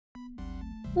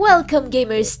Welcome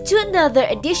gamers to another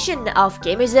edition of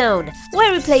Gamer Zone,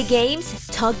 where we play games,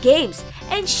 talk games,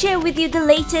 and share with you the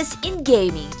latest in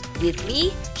gaming. With me,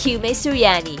 Yume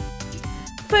Suryani.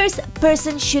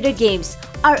 First-person shooter games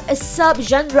are a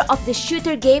sub-genre of the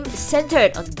shooter game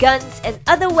centered on guns and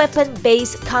other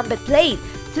weapon-based combat played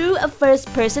through a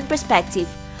first-person perspective,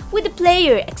 with the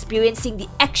player experiencing the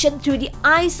action through the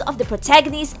eyes of the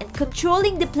protagonist and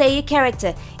controlling the player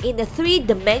character in a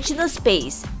three-dimensional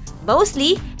space.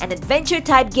 Mostly an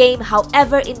adventure-type game,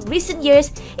 however, in recent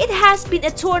years, it has been a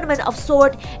tournament of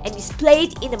sorts and is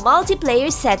played in a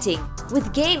multiplayer setting,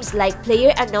 with games like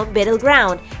PlayerUnknown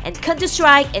Battleground and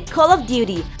Counter-Strike and Call of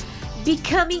Duty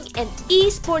becoming an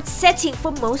esports setting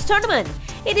for most tournaments.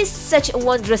 It is such a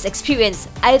wondrous experience,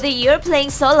 either you're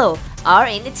playing solo or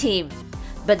in a team.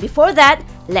 But before that,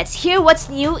 let's hear what's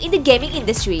new in the gaming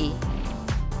industry.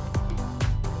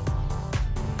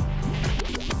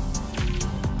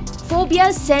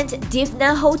 Phobia St.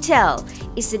 Divna Hotel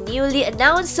is a newly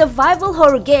announced survival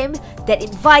horror game that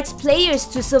invites players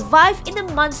to survive in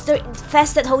a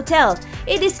monster-infested hotel.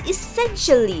 It is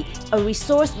essentially a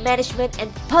resource management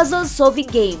and puzzle-solving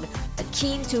game,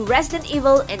 akin to Resident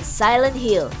Evil and Silent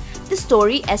Hill. The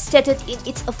story, as stated in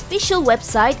its official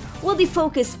website, will be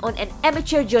focused on an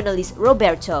amateur journalist,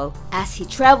 Roberto, as he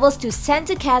travels to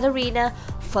Santa Catarina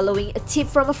following a tip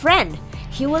from a friend.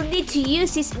 He will need to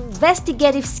use his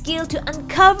investigative skill to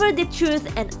uncover the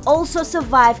truth and also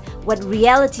survive when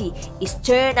reality is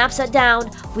turned upside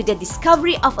down with the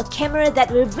discovery of a camera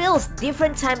that reveals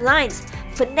different timelines,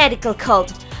 fanatical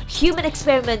cult, human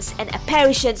experiments, and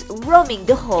apparitions roaming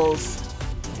the halls.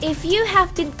 If you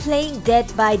have been playing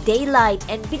Dead by Daylight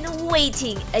and been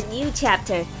awaiting a new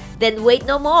chapter, then wait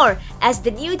no more, as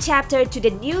the new chapter to the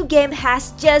new game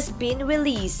has just been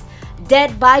released.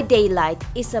 Dead by Daylight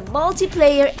is a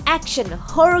multiplayer action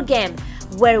horror game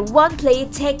where one player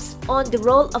takes on the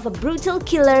role of a brutal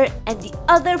killer and the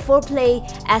other four play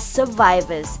as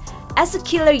survivors. As a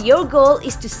killer, your goal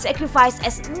is to sacrifice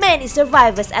as many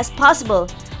survivors as possible.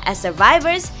 As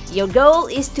survivors, your goal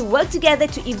is to work together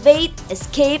to evade,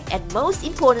 escape, and most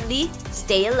importantly,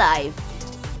 stay alive.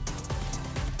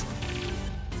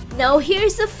 Now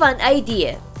here's a fun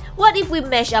idea. What if we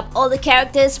mash up all the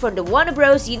characters from the Warner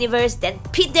Bros. Universe, then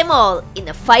pit them all in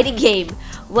a fighting game?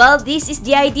 Well, this is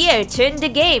the idea, turn the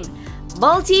game.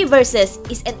 Multiversus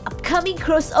is an upcoming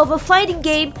crossover fighting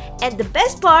game, and the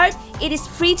best part, it is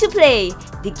free to play.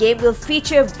 The game will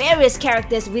feature various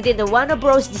characters within the Warner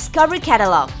Bros. Discovery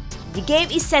catalog. The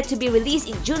game is set to be released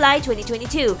in July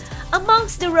 2022.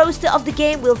 Amongst the roster of the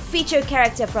game will feature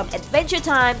characters from Adventure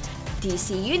Time,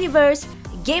 DC Universe,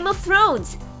 Game of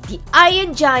Thrones, The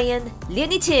Iron Giant,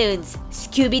 Looney Tunes,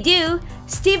 Scooby-Doo,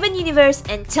 Steven Universe,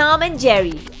 and Tom and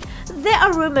Jerry. There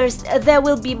are rumors there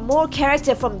will be more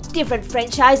characters from different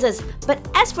franchises, but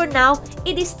as for now,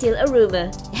 it is still a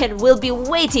rumor, and we'll be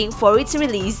waiting for its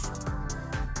release.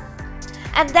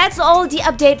 And that's all the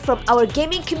update from our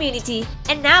gaming community,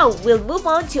 and now we'll move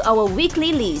on to our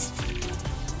weekly list.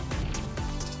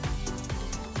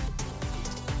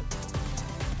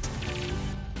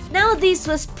 Now this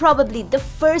was probably the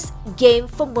first game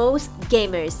for most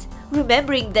gamers,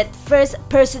 remembering that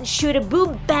first-person shooter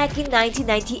boom back in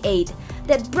 1998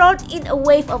 that brought in a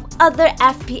wave of other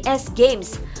FPS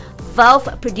games.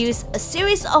 Valve produced a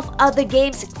series of other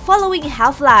games following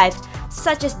Half-Life,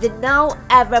 such as the now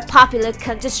ever-popular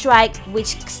Counter-Strike,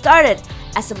 which started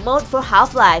as a mode for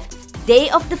Half-Life, Day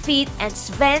of Defeat, and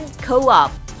Sven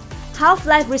Co-op.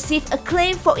 Half-Life received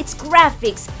acclaim for its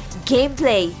graphics,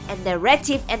 gameplay, and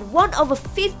narrative and won over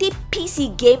 50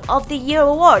 PC Game of the Year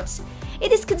awards.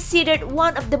 It is considered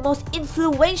one of the most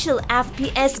influential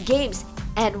FPS games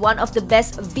and one of the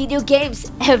best video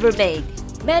games ever made.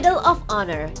 Medal of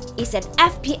Honor is an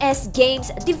FPS game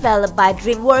developed by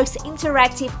DreamWorks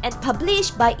Interactive and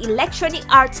published by Electronic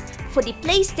Arts for the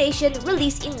PlayStation,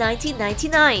 released in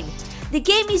 1999. The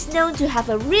game is known to have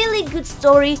a really good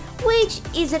story, which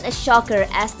isn't a shocker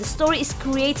as the story is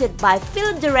created by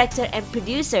film director and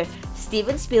producer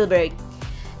Steven Spielberg.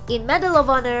 In Medal of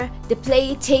Honor, the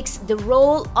player takes the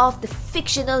role of the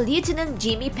fictional Lieutenant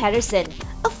Jimmy Patterson,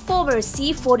 a former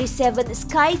C-47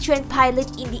 Skytrain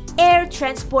pilot in the Air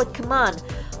Transport Command,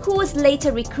 who was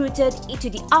later recruited into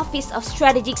the Office of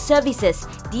Strategic Services,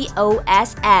 the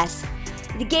OSS.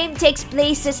 The game takes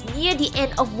place near the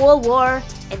end of World War,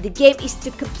 and the game is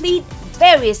to complete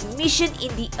various missions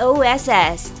in the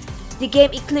OSS. The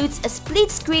game includes a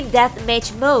split-screen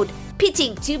deathmatch mode,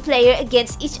 pitting two players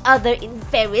against each other in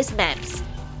various maps.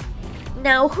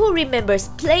 Now, who remembers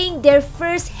playing their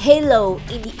first Halo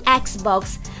in the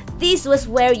Xbox? This was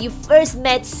where you first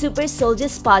met Super Soldier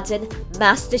Spartan,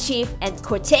 Master Chief, and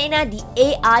Cortana the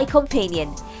AI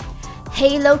companion.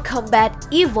 Halo Combat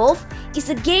Evolve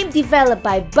is a game developed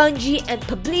by Bungie and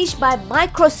published by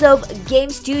Microsoft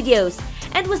Game Studios,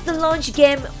 and was the launch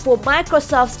game for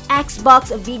Microsoft's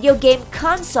Xbox video game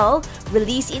console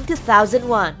released in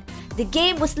 2001. The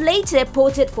game was later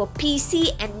ported for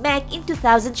PC and Mac in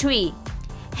 2003.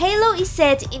 Halo is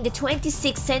set in the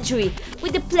 26th century,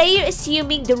 with the player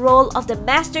assuming the role of the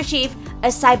Master Chief, a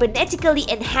cybernetically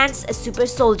enhanced super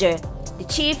soldier. The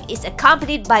Chief is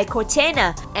accompanied by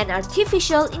Cortana, an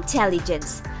artificial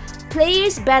intelligence.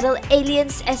 Players battle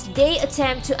aliens as they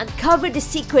attempt to uncover the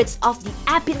secrets of the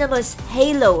eponymous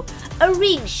Halo, a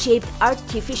ring-shaped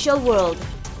artificial world.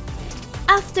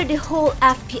 After the whole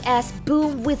FPS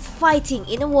boom with fighting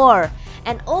in a war,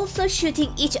 and also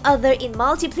shooting each other in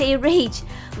multiplayer rage,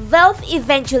 Valve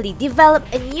eventually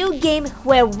developed a new game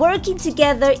where working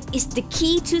together is the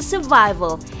key to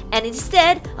survival, and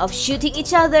instead of shooting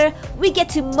each other, we get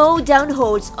to mow down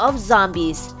hordes of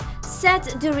zombies.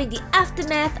 Set during the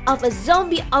aftermath of a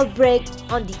zombie outbreak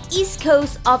on the east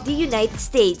coast of the United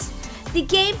States, the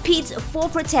game pits four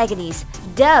protagonists,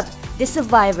 dubbed the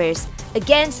Survivors,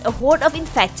 against a horde of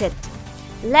infected.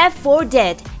 Left 4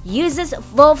 Dead uses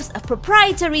Valve's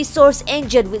proprietary source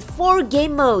engine with 4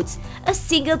 game modes, a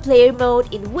single-player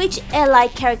mode in which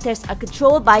allied characters are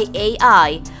controlled by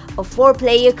AI, a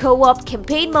 4-player co-op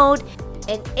campaign mode,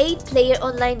 an 8-player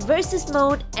online versus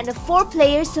mode, and a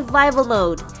 4-player survival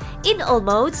mode. In all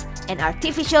modes, an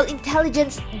artificial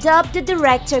intelligence dubbed the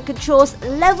director controls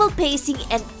level pacing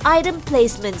and item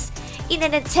placements in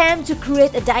an attempt to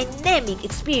create a dynamic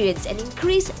experience and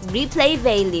increase replay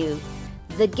value.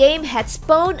 The game had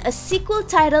spawned a sequel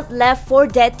titled Left 4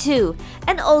 Dead 2,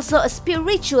 and also a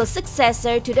spiritual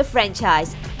successor to the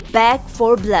franchise, Back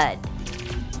 4 Blood.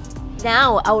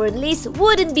 Now, our list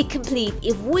wouldn't be complete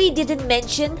if we didn't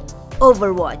mention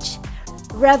Overwatch,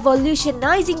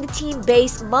 revolutionizing the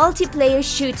team-based multiplayer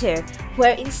shooter,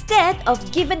 where instead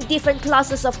of given different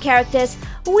classes of characters,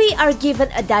 we are given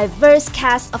a diverse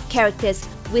cast of characters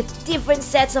with different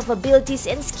sets of abilities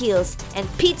and skills, and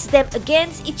pits them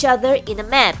against each other in a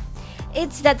map.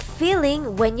 It's that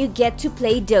feeling when you get to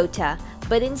play Dota,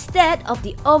 but instead of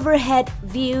the overhead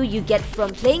view you get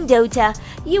from playing Dota,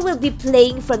 you will be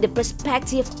playing from the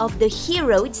perspective of the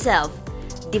hero itself.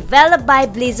 Developed by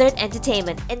Blizzard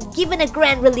Entertainment and given a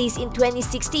grand release in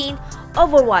 2016,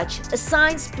 Overwatch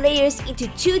assigns players into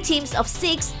 2 teams of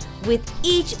 6, with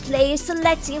each player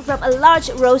selecting from a large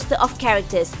roster of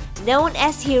characters known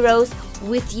as heroes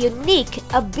with unique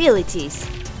abilities.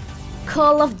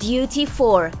 Call of Duty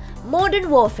 4 Modern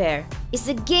Warfare is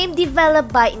a game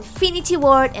developed by Infinity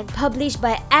Ward and published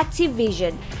by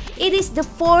Activision. It is the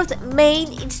 4th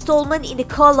main installment in the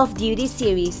Call of Duty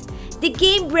series. The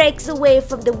game breaks away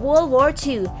from the World War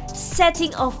II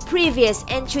setting of previous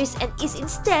entries and is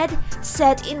instead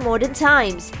set in modern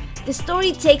times. The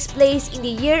story takes place in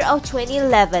the year of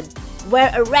 2011,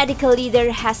 where a radical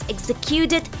leader has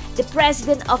executed the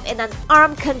president of an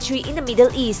unarmed country in the Middle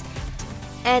East,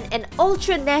 and an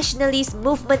ultra-nationalist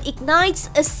movement ignites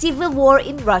a civil war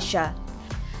in Russia.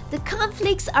 The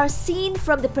conflicts are seen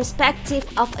from the perspective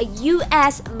of a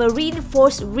US Marine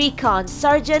Force Recon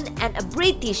Sergeant and a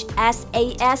British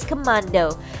SAS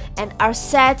Commando, and are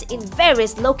set in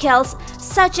various locales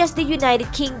such as the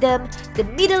United Kingdom, the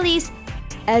Middle East,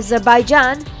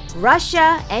 Azerbaijan,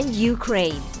 Russia, and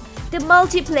Ukraine. The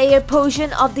multiplayer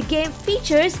portion of the game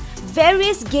features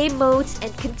various game modes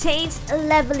and contains a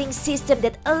leveling system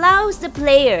that allows the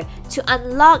player to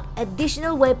unlock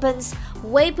additional weapons,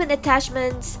 weapon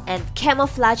attachments, and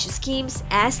camouflage schemes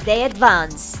as they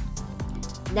advance.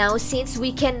 Now, since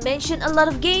we can mention a lot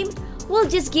of games, we'll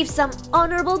just give some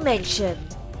honorable mention.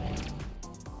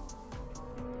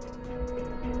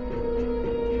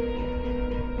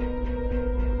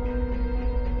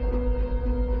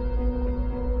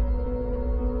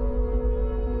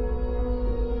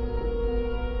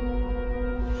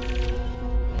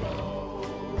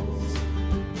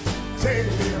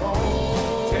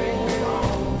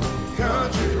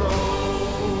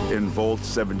 In Vault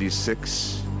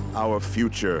 76, our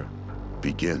future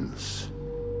begins.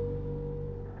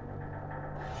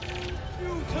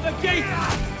 You to the gate!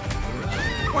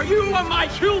 For you are my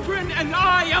children, and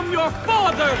I am your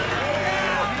father!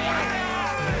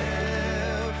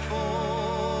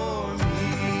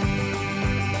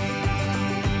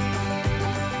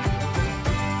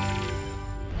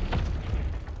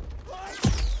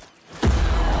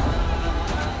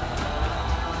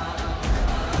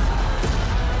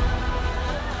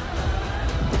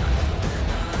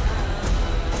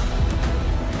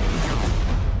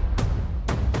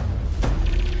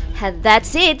 And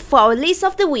that's it for our list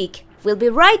of the week. We'll be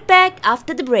right back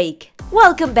after the break.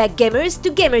 Welcome back, gamers,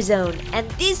 to Gamer Zone. And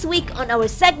this week on our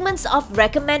segments of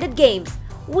recommended games,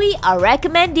 we are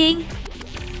recommending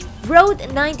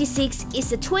Road 96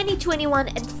 is a 2021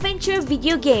 adventure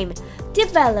video game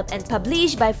developed and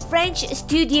published by French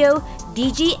studio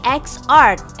DGX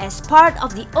Art as part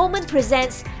of the Omen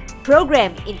Presents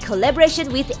program in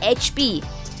collaboration with HP.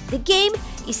 The game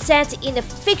is set in a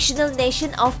fictional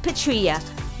nation of Petria,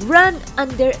 run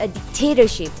under a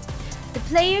dictatorship. The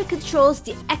player controls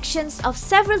the actions of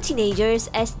several teenagers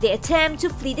as they attempt to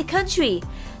flee the country.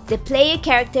 The player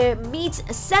character meets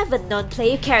 7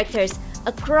 non-player characters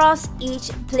across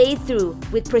each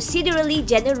playthrough with procedurally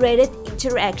generated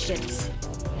interactions.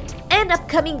 And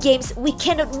upcoming games we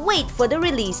cannot wait for the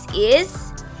release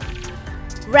is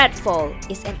Redfall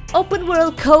is an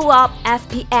open-world co-op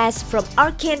FPS from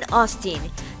Arkane Austin,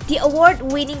 the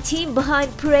award-winning team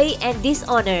behind Prey and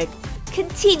Dishonored.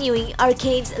 Continuing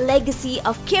Arkane's legacy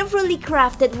of carefully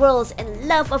crafted worlds and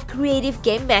love of creative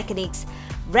game mechanics,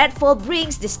 Redfall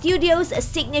brings the studio's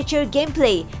signature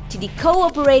gameplay to the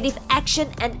cooperative action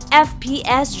and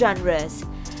FPS genres.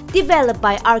 Developed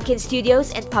by Arkane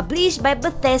Studios and published by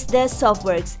Bethesda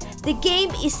Softworks, the game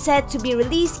is set to be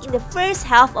released in the first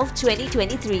half of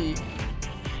 2023.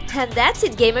 And that's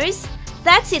it, gamers!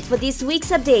 That's it for this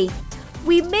week's update.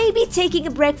 We may be taking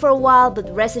a break for a while, but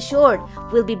rest assured,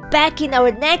 we'll be back in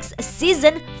our next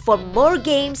season for more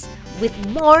games with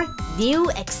more new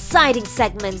exciting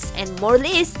segments and more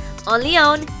lists only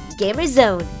on Gamer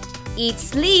Zone. Eat,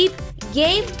 sleep,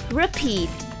 game, repeat.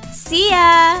 See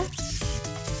ya!